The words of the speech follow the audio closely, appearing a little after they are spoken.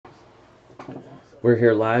We're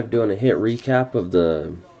here live doing a hit recap of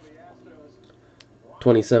the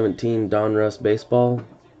 2017 Donruss Baseball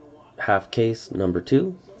half case number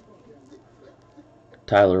 2.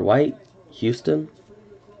 Tyler White, Houston.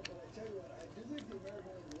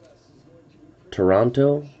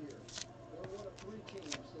 Toronto.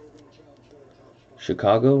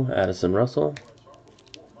 Chicago, Addison Russell.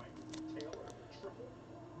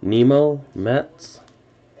 Nemo, Mets.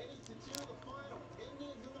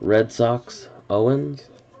 Red Sox, Owens.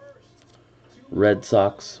 Red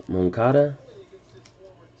Sox, Moncada.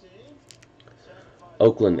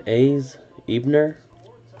 Oakland A's, Ebner.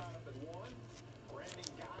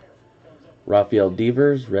 Rafael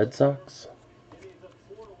Devers, Red Sox.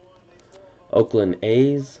 Oakland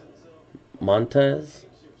A's, Montez.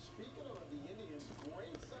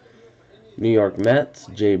 New York Mets,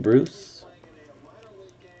 Jay Bruce.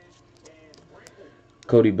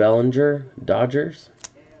 Cody Bellinger, Dodgers.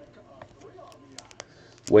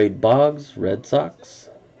 Wade Boggs, Red Sox.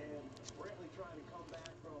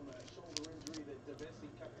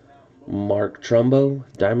 Mark Trumbo,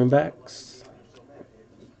 Diamondbacks.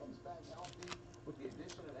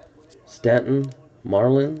 Stanton,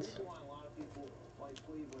 Marlins.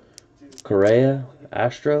 Correa,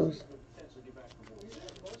 Astros.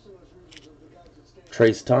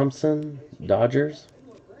 Trace Thompson, Dodgers.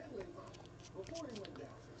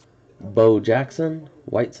 Bo Jackson,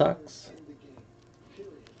 White Sox.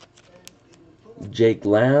 Jake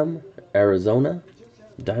Lamb, Arizona,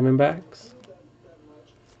 Diamondbacks.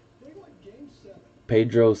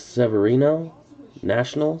 Pedro Severino,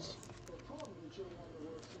 Nationals.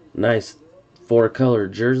 Nice 4-color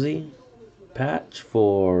jersey patch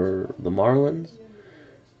for the Marlins.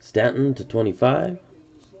 Stanton /25.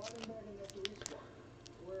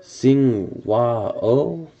 Sing-Hwa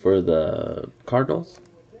Oh for the Cardinals.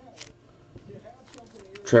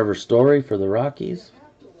 Trevor Story for the Rockies.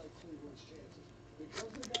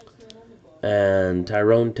 And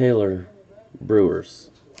Tyrone Taylor, Brewers.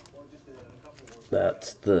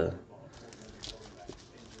 That's the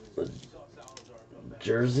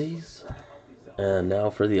jerseys. And now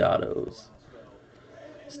for the autos.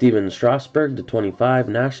 Steven Strasburg /25,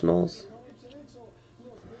 Nationals.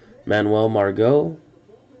 Manuel Margot,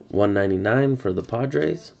 199 for the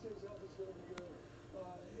Padres.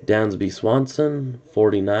 Dansby Swanson,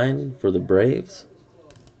 49 for the Braves.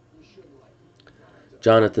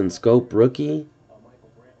 Jonathan Scope, rookie,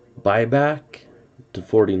 buyback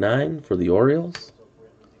 /49 for the Orioles.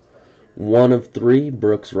 1 of 3,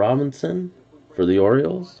 Brooks Robinson for the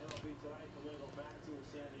Orioles.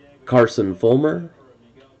 Carson Fulmer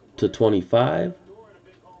 /25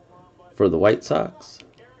 for the White Sox.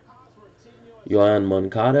 Yoan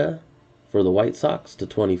Moncada for the White Sox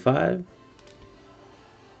 /25.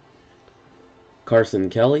 Carson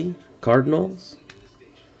Kelly, Cardinals.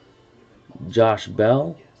 Josh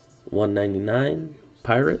Bell, 199,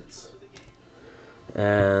 Pirates.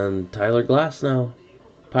 And Tyler Glasnow,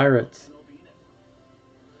 Pirates.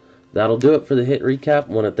 That'll do it for the hit recap.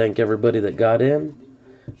 Want to thank everybody that got in.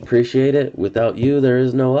 Appreciate it. Without you, there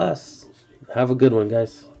is no us. Have a good one,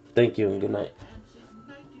 guys. Thank you and good night.